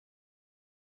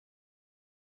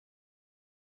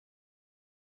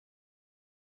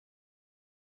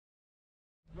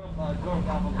Drunk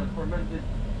off of the fermented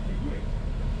sea grapes.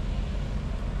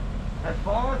 As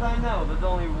far as I know, there's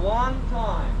only one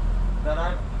time that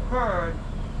I've heard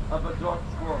of a drunk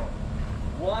squirrel.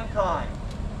 One time.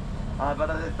 But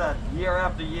as I said, year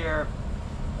after year,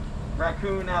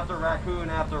 raccoon after raccoon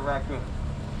after raccoon.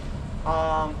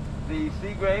 The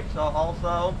sea grapes are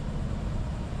also,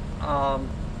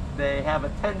 they have a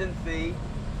tendency,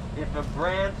 if a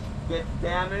branch gets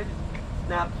damaged,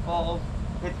 snaps, falls,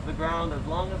 hits the ground, as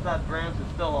long as that branch is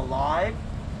still alive,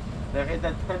 there is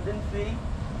a tendency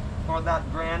for that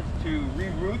branch to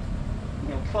reroot,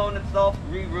 clone itself,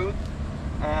 reroot,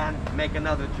 and make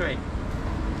another tree.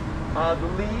 The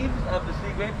leaves of the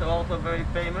sea grapes are also very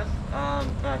famous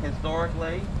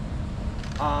historically.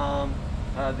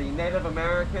 The Native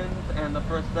Americans and the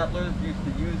first settlers used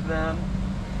to use them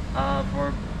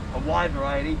for a wide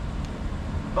variety.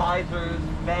 Visors,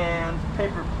 fans,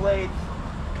 paper plates,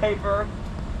 paper,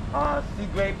 sea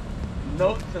grape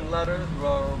notes and letters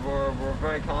were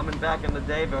very common back in the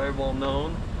day, very well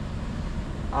known.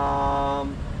 I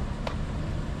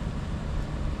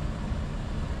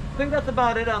think that's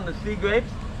about it on the sea grapes.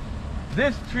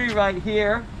 This tree right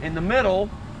here in the middle,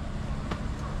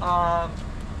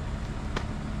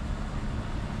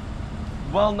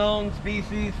 well-known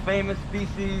species, famous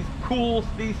species, cool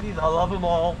species, I love them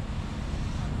all.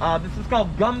 This is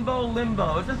called gumbo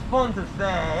limbo. It's just fun to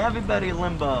say, everybody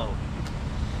limbo.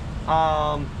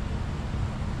 At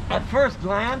first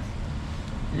glance,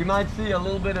 you might see a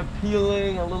little bit of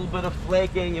peeling, a little bit of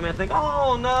flaking. You might think,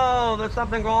 oh no, there's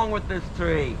something wrong with this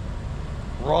tree.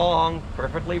 Wrong,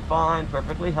 perfectly fine,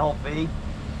 perfectly healthy.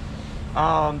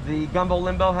 The gumbo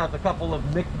limbo has a couple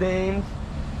of nicknames.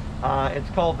 It's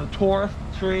called the tourist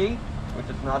tree, which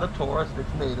is not a tourist,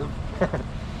 it's native.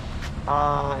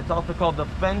 It's also called the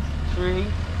fence tree.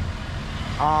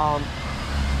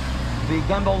 The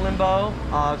gumbo limbo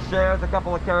shares a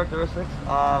couple of characteristics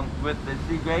with the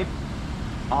sea grape.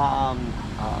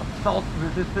 Salt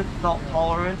resistant, salt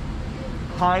tolerant,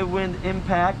 high wind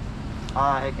impact.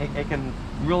 It can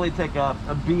really take a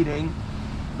beating.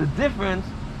 The difference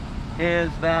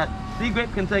is that sea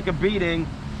grape can take a beating,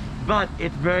 but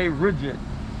it's very rigid.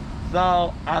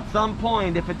 So at some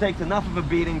point, if it takes enough of a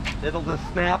beating, it'll just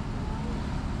snap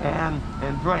and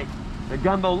break. The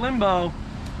gumbo limbo,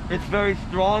 it's very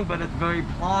strong, but it's very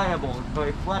pliable, it's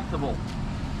very flexible.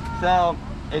 So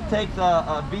it takes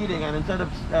a beating, and instead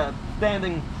of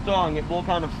standing strong, it will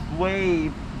kind of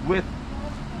sway with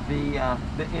the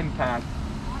impact,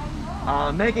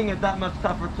 making it that much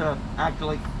tougher to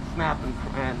actually snap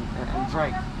and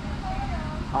break.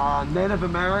 Native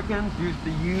Americans used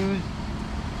to use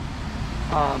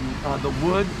the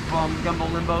wood from gumbo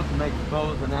limbo to make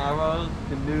bows and arrows,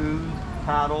 canoes,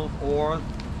 paddles, oars.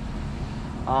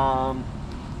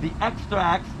 The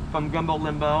extracts from gumbo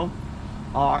limbo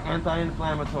are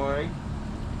anti-inflammatory.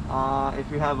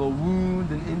 If you have a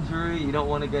wound, an injury, you don't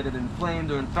want to get it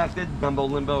inflamed or infected, gumbo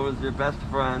limbo is your best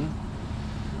friend.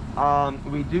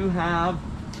 We do have,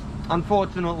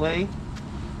 unfortunately,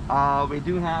 we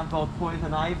do have both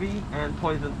poison ivy and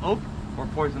poison oak, or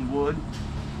poison wood.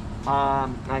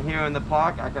 Here in the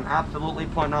park, I can absolutely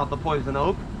point out the poison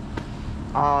oak.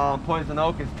 Poison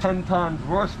oak is 10 times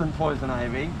worse than poison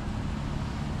ivy.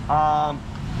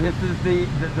 This is the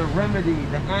remedy,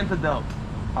 the antidote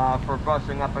for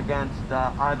brushing up against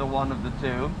either one of the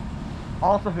two.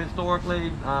 Also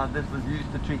historically, this was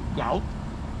used to treat gout.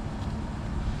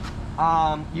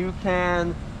 You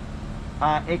can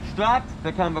extract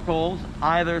the chemicals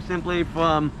either simply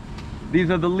from,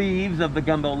 these are the leaves of the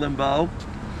gumbo limbo.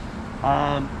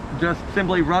 Just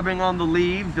simply rubbing on the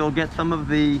leaves, you'll get some of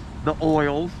the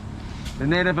oils. The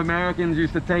Native Americans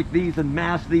used to take these and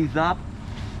mash these up.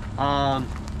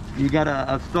 You get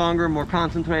a stronger, more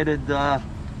concentrated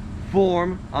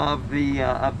form of the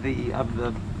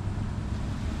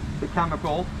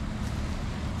chemical.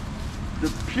 The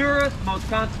purest, most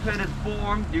concentrated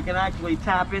form you can actually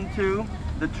tap into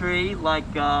the tree, like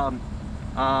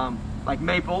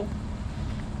maple.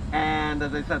 And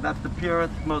as I said, that's the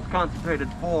purest, most concentrated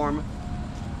form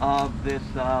of this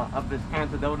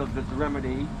antidote, of this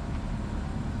remedy.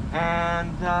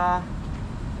 And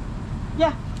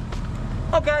yeah,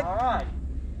 okay. All right,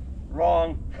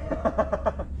 wrong.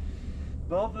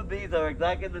 Both of these are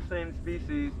exactly the same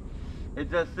species. It's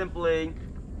just simply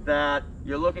that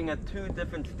you're looking at two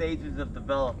different stages of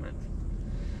development.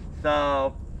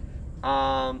 So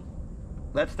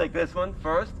let's take this one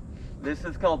first. This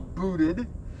is called booted.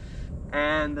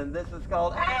 And then this is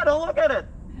called, don't look at it.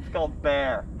 It's called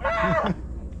bear.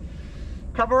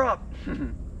 Cover up.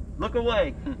 Look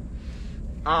away.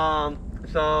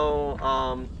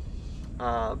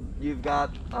 You've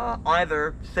got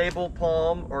either sable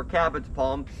palm or cabbage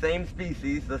palm, same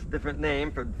species, just different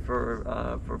name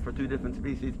for two different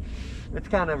species. It's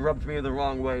kind of rubs me the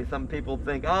wrong way. Some people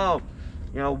think, oh,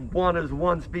 you know, one is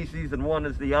one species and one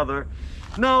is the other.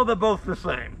 No, they're both the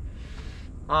same.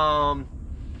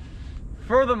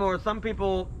 Furthermore, some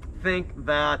people think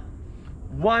that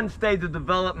one stage of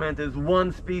development is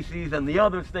one species and the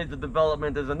other stage of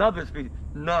development is another species.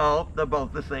 No, they're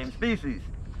both the same species.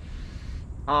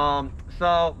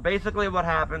 So basically what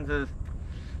happens is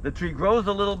the tree grows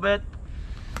a little bit,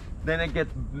 then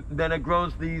it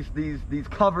grows these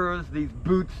covers, these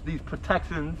boots, these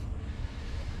protections,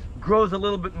 grows a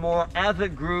little bit more. As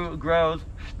it grows,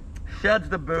 sheds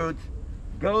the boots,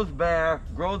 goes bare,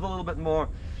 grows a little bit more.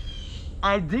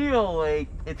 Ideally,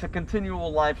 it's a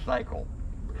continual life cycle.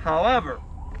 However,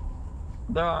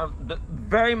 there are,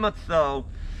 very much so,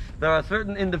 there are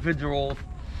certain individuals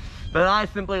that I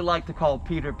simply like to call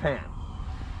Peter Pan.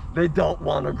 They don't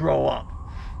want to grow up.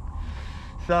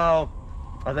 So,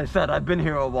 as I said, I've been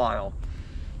here a while.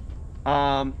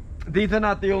 These are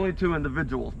not the only two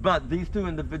individuals, but these two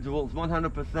individuals,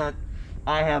 100%,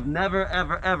 I have never,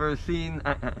 ever seen,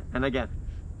 and again,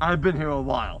 I've been here a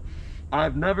while.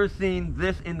 I've never seen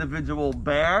this individual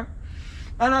bare,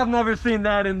 and I've never seen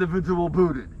that individual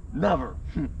booted. Never.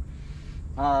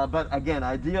 But again,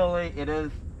 ideally, it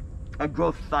is a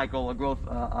growth cycle, a growth,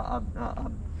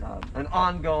 an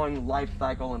ongoing life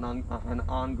cycle, an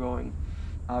ongoing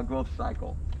growth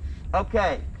cycle.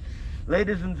 Okay,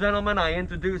 ladies and gentlemen, I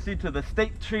introduce you to the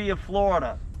state tree of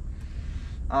Florida.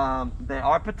 They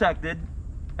are protected.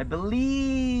 I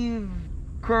believe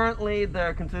currently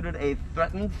they're considered a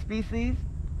threatened species.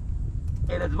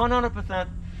 It is 100%,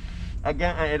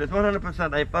 again, it is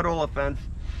 100% a federal offense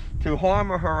to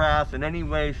harm or harass in any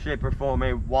way, shape, or form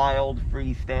a wild,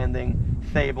 freestanding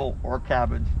sable or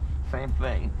cabbage, same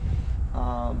thing,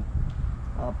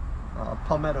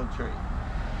 palmetto tree.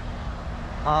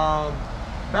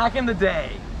 Back in the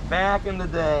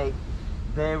day,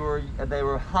 they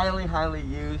were highly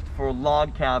used for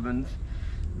log cabins.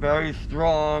 Very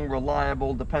strong,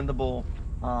 reliable, dependable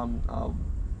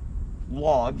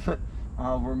logs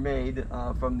were made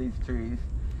from these trees.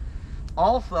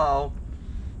 Also,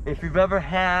 if you've ever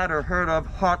had or heard of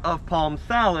heart of palm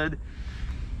salad,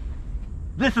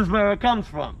 this is where it comes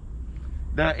from.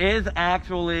 There is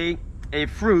actually a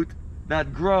fruit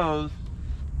that grows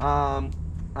in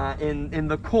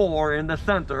the core, in the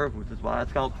center, which is why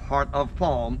it's called heart of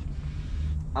palm.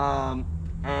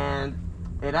 And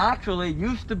it actually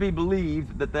used to be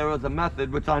believed that there was a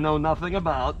method, which I know nothing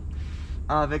about,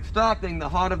 of extracting the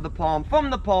heart of the palm from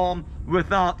the palm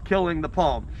without killing the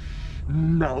palm.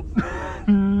 Nope.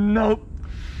 Nope.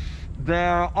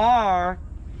 There are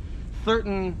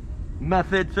certain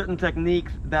methods, certain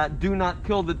techniques that do not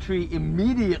kill the tree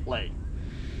immediately.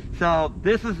 So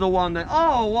this is the one that,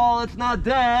 oh, well, it's not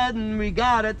dead and we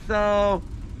got it, so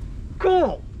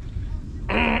cool.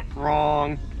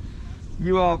 Wrong.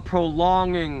 You are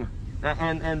prolonging,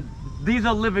 and these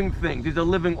are living things, these are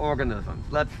living organisms.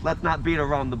 Let's not beat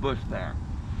around the bush there.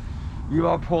 You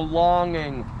are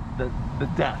prolonging the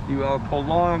death. You are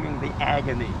prolonging the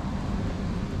agony.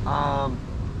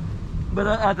 But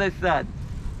as I said,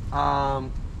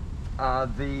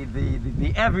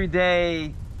 the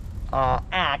everyday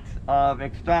act of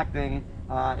extracting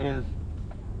is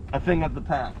a thing of the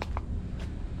past.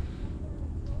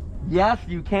 Yes,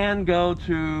 you can go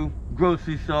to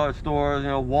grocery stores, you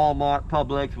know, Walmart,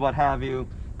 Publix, what have you,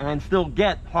 and still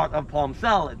get heart of palm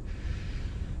salad.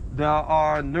 There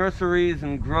are nurseries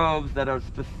and groves that are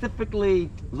specifically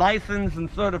licensed and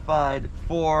certified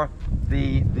for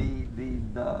the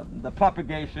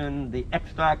propagation, the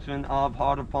extraction of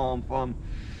heart of palm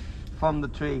from the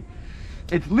tree.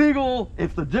 It's legal,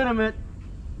 it's legitimate,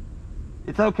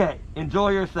 it's okay. Enjoy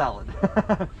your salad.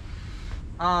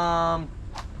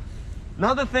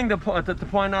 Another thing to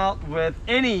point out with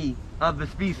any of the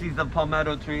species of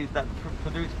palmetto trees that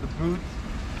produce the boots,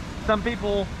 some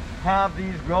people have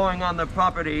these growing on their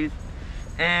properties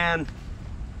and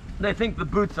they think the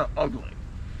boots are ugly.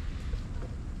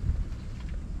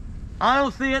 I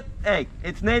don't see it. Hey,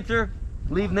 it's nature.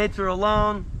 Leave nature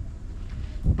alone.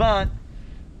 But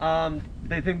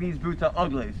they think these boots are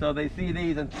ugly. So they see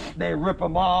these and they rip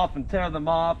them off and tear them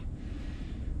off.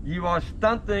 You are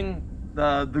stunting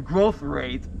the growth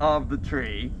rate of the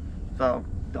tree. So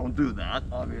don't do that,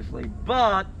 obviously.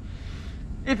 But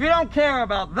if you don't care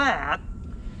about that,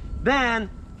 then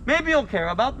maybe you'll care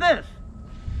about this.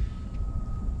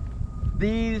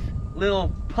 These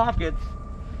little pockets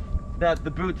that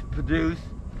the boots produce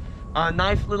are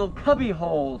nice little cubby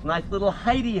holes, nice little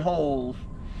hidey holes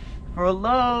for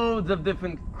loads of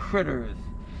different critters.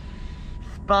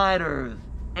 Spiders,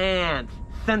 ants,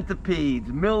 centipedes,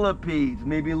 millipedes,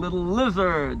 maybe little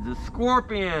lizards,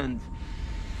 scorpions.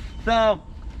 So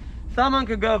someone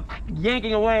could go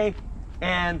yanking away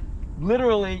and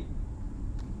literally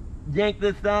yank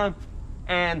this down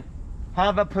and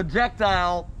have a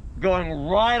projectile going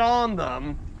right on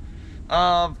them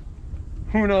of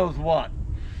who knows what.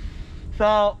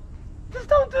 So just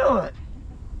don't do it.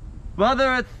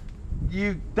 Whether it's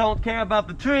you don't care about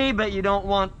the tree but you don't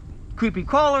want creepy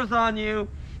crawlers on you,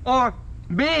 or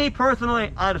me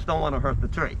personally, I just don't want to hurt the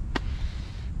tree.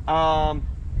 I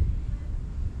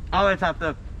always have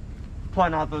to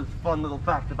point out those fun little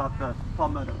facts about the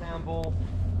palmetto bramble.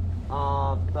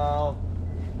 So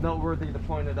noteworthy to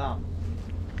point it out.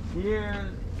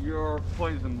 Here's your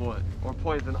poison wood or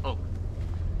poison oak.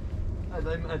 As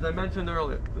I mentioned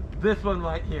earlier, this one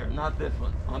right here, not this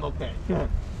one. I'm okay.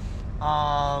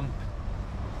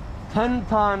 10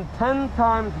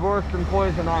 times worse than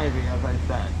poison ivy, as I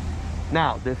said.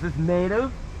 Now, this is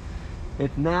native,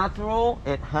 it's natural,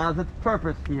 it has its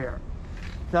purpose here.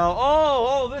 So,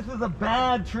 oh, this is a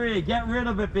bad tree, get rid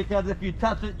of it because if you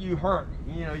touch it, you hurt.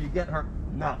 You know, you get hurt.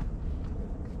 No.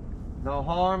 No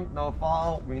harm, no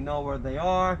foul, we know where they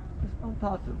are, just don't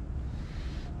touch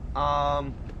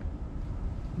them.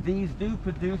 These do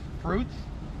produce fruits.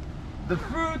 The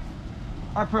fruits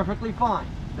are perfectly fine.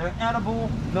 They're edible,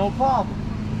 no problem.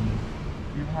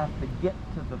 You have to get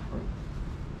to the fruit.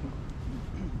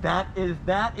 That is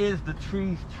the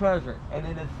tree's treasure, and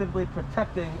it is simply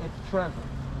protecting its treasure.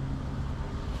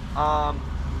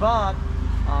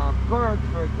 Birch,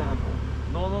 for example,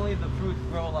 normally the fruits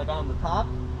grow like on the top.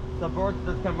 The birch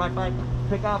just come right by,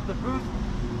 pick off the fruit,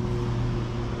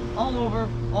 all over,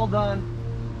 all done.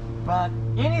 But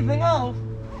anything else,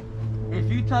 if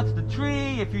you touch the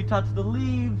tree, if you touch the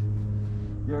leaves,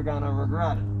 you're gonna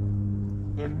regret it.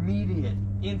 Immediate,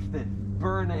 instant,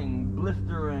 burning,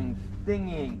 blistering,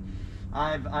 stinging.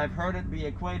 I've heard it be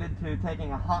equated to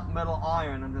taking a hot metal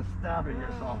iron and just stabbing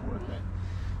yourself with it.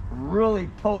 Really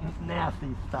potent,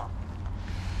 nasty stuff.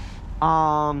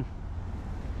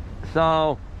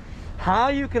 So how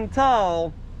you can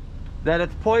tell that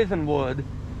it's poison wood,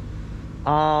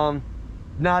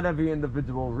 not every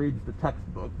individual reads the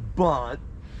textbook, but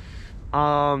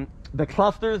the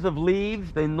clusters of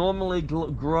leaves, they normally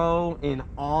grow in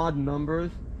odd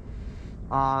numbers.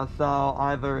 So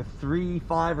either 3,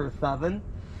 5, or 7.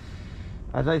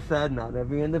 As I said, not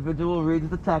every individual reads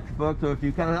the textbook, so if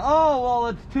you kind of, oh, well,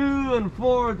 it's 2 and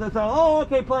 4, that's oh,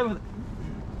 okay, play with it.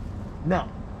 No.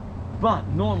 But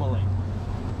normally,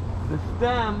 the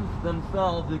stems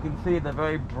themselves, you can see they're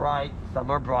very bright.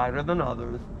 Some are brighter than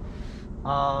others.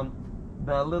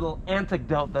 The little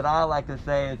anecdote that I like to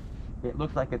say is, it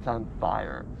looks like it's on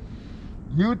fire.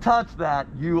 You touch that,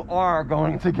 you are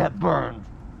going to get burned.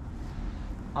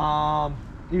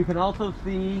 You can also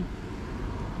see,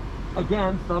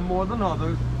 again, some more than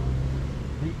others,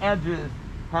 the edges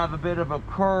have a bit of a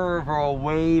curve or a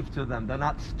wave to them. They're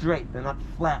not straight, they're not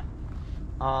flat.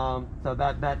 So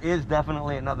that is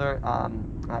definitely another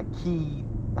key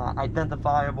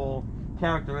identifiable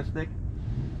characteristic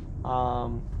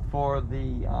for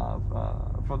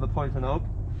the poison oak.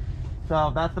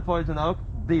 So that's the poison oak.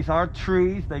 These are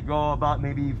trees. They go about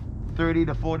maybe 30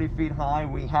 to 40 feet high.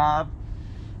 We have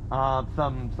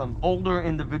some older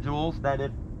individuals that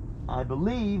I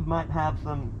believe might have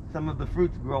some of the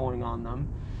fruits growing on them.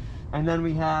 And then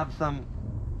we have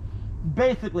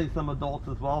basically some adults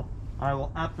as well. I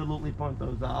will absolutely point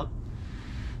those out.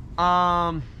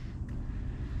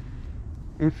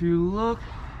 If you look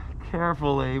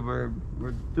carefully, we're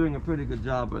doing a pretty good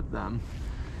job with them.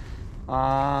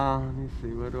 Let me see,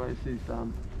 where do I see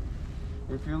some?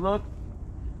 If you look,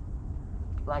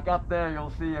 like up there,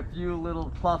 you'll see a few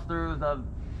little clusters of,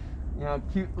 you know,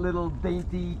 cute little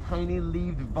dainty, tiny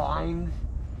leaved vines.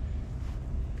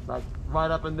 Like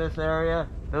right up in this area.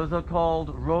 Those are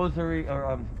called rosary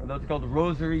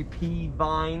pea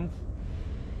vines.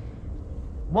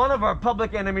 One of our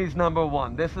public enemies, number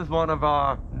 1. This is one of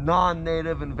our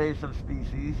non-native invasive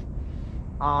species.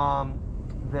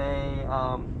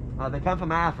 They come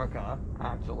from Africa,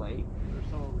 actually. There's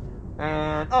some over here.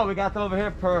 And oh, we got some over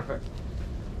here. Perfect.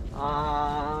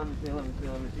 Let me see.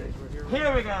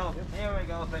 Here we go. Here we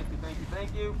go.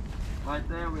 Thank you. Right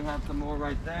there, we have some more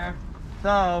right there.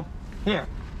 So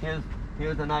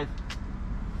here's a nice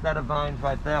set of vines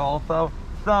right there also.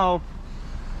 So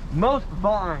most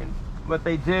vines, what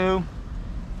they do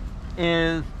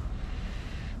is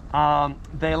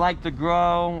they like to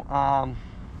grow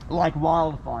like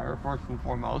wildfire, first and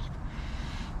foremost,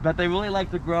 but they really like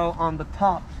to grow on the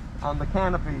tops, on the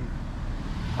canopies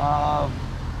of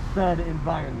said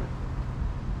environment,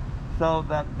 so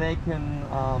that they can,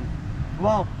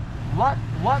 well, what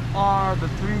are the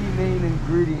three main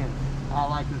ingredients, I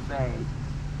like to say,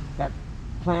 that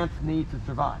plants need to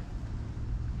survive?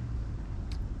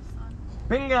 Sun.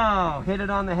 Bingo! Hit it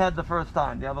on the head the first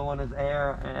time. The other one is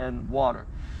air and water.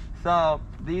 So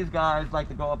these guys like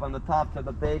to go up on the top so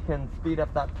that they can speed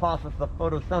up that process of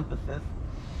photosynthesis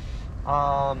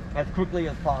as quickly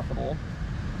as possible.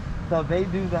 So they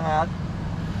do that,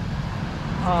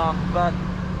 but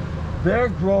they're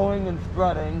growing and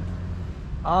spreading,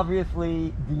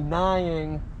 obviously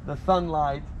denying the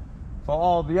sunlight for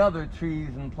all the other trees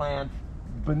and plants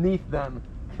beneath them,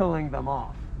 killing them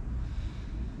off.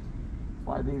 That's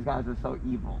why these guys are so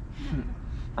evil.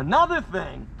 Another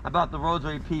thing about the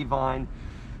rosary pea vine,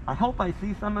 I hope I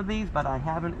see some of these, but I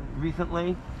haven't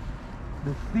recently,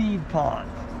 the seed pods.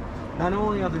 Not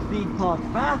only are the seed pods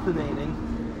fascinating,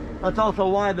 that's also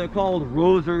why they're called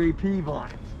rosary pea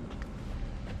vines.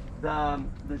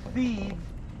 The seeds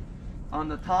on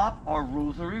the top are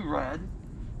rosary red,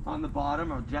 on the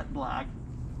bottom are jet black.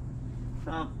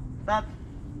 So that's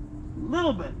a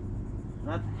little bit,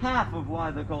 that's half of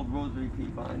why they're called rosary pea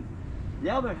vines. The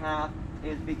other half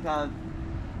is because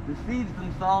the seeds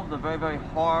themselves are very, very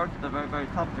hard, they're very, very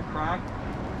tough to crack.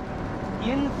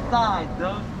 Inside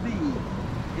those seeds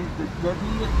is the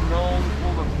deadliest known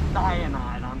form of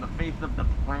cyanide on the face of the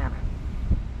planet.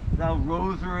 So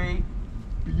rosary,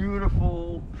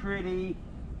 beautiful, pretty,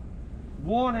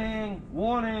 warning,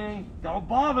 warning, don't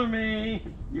bother me,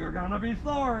 you're gonna be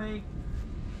sorry.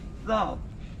 So,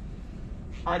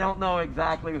 I don't know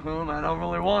exactly whom, I don't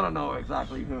really want to know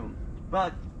exactly whom,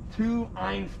 but two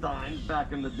Einsteins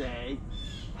back in the day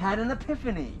had an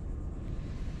epiphany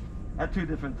at two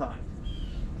different times.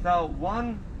 So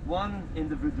one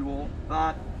individual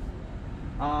thought,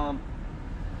 oh,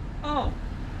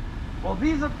 well,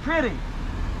 these are pretty,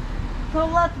 so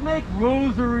let's make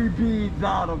rosary beads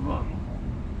out of them.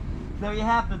 So you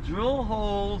have to drill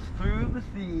holes through the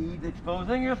seeds,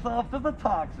 exposing yourself to the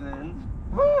toxins.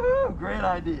 Woohoo! Great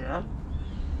idea.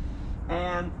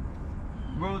 And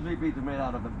rosary beads are made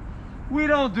out of them. We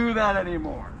don't do that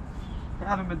anymore.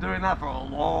 Haven't been doing that for a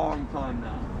long time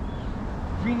now.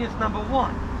 Genius number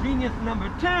one. Genius number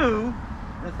two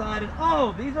decided,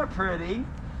 oh, these are pretty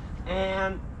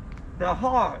and they're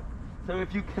hard. So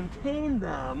if you contain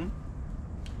them,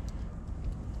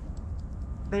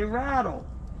 they rattle.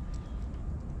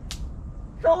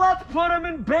 So let's put them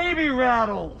in baby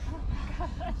rattles.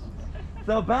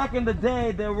 So back in the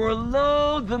day, there were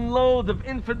loads and loads of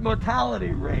infant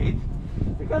mortality rates.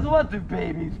 Because what do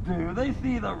babies do? They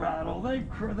see the rattle, they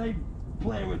play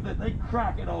with it, they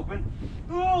crack it open.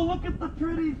 Oh, look at the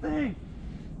pretty thing.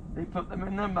 They put them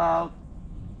in their mouth.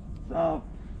 So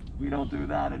we don't do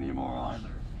that anymore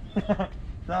either.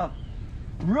 So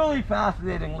really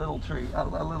fascinating little tree, a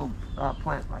little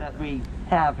plant that we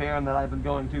have here and that I've been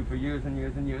going to for years and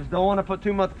years and years. Don't want to put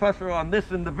too much pressure on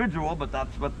this individual, but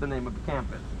that's what the name of the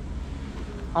camp is.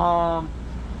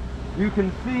 You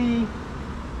can see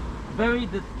very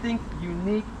distinct,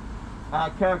 unique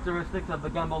characteristics of the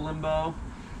gumbo limbo.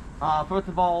 First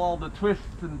of all the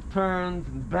twists and turns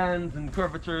and bends and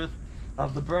curvatures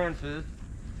of the branches.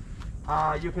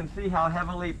 You can see how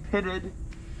heavily pitted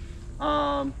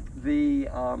the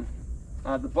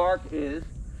bark is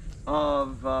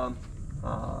of the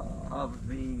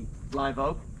live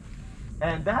oak,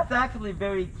 and that's actually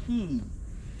very key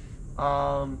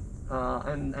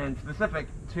and specific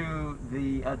to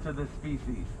this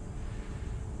species.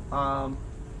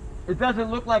 It doesn't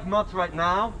look like much right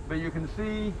now, but you can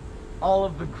see all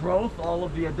of the growth, all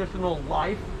of the additional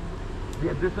life, the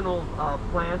additional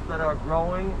plants that are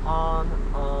growing on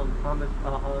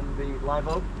the live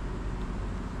oak.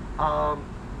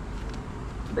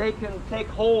 They can take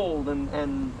hold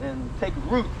and take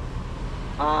root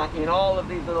in all of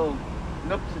these little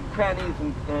nooks and crannies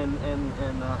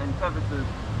and crevices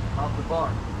of the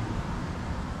bark.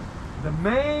 The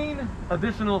main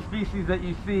additional species that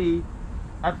you see,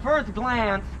 at first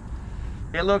glance,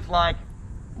 it looks like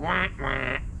wah,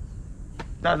 wah.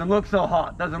 Doesn't look so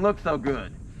hot, doesn't look so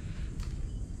good.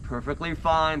 Perfectly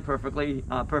fine, perfectly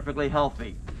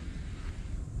healthy.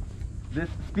 This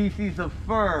species of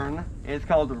fern is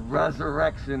called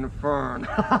resurrection fern.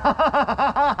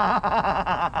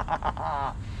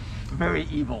 Very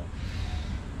evil.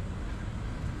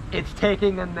 It's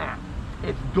taking a nap.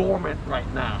 It's dormant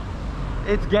right now.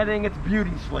 It's getting its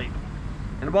beauty sleep.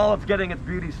 And while it's getting its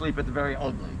beauty sleep, it's very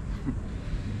ugly.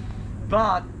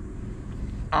 But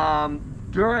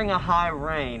during a high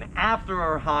rain,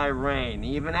 after a high rain,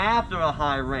 even after a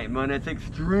high rain, when it's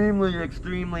extremely,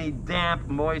 extremely damp,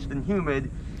 moist, and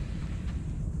humid,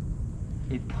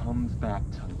 it comes back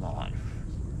to life.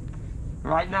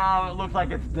 Right now, it looks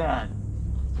like it's dead.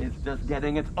 It's just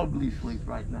getting its ugly sleep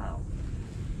right now.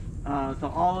 So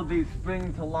all of these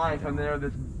spring to life, and they're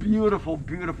this beautiful,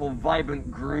 beautiful, vibrant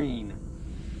green.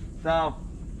 So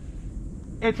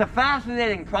it's a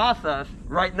fascinating process.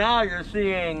 Right now, you're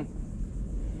seeing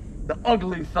the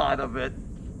ugly side of it,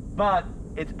 but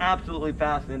it's absolutely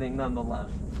fascinating nonetheless.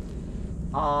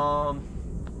 The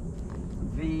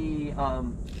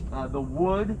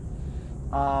wood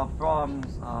from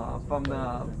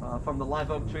the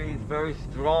live oak tree is very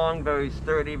strong, very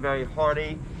sturdy, very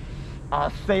hardy.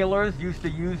 Sailors used to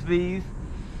use these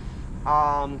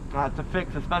to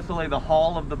fix especially the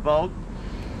hull of the boat,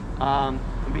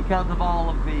 because of all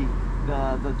of the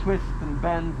twists and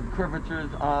bends and curvatures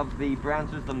of the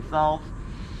branches themselves.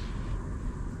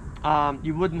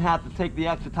 You wouldn't have to take the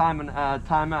extra time,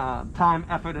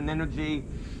 effort, and energy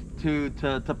to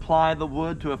ply the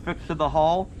wood to affix to the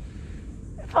hull.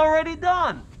 It's already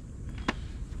done.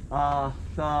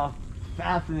 So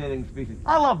fascinating species.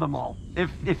 I love them all.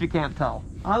 If you can't tell,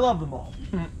 I love them all.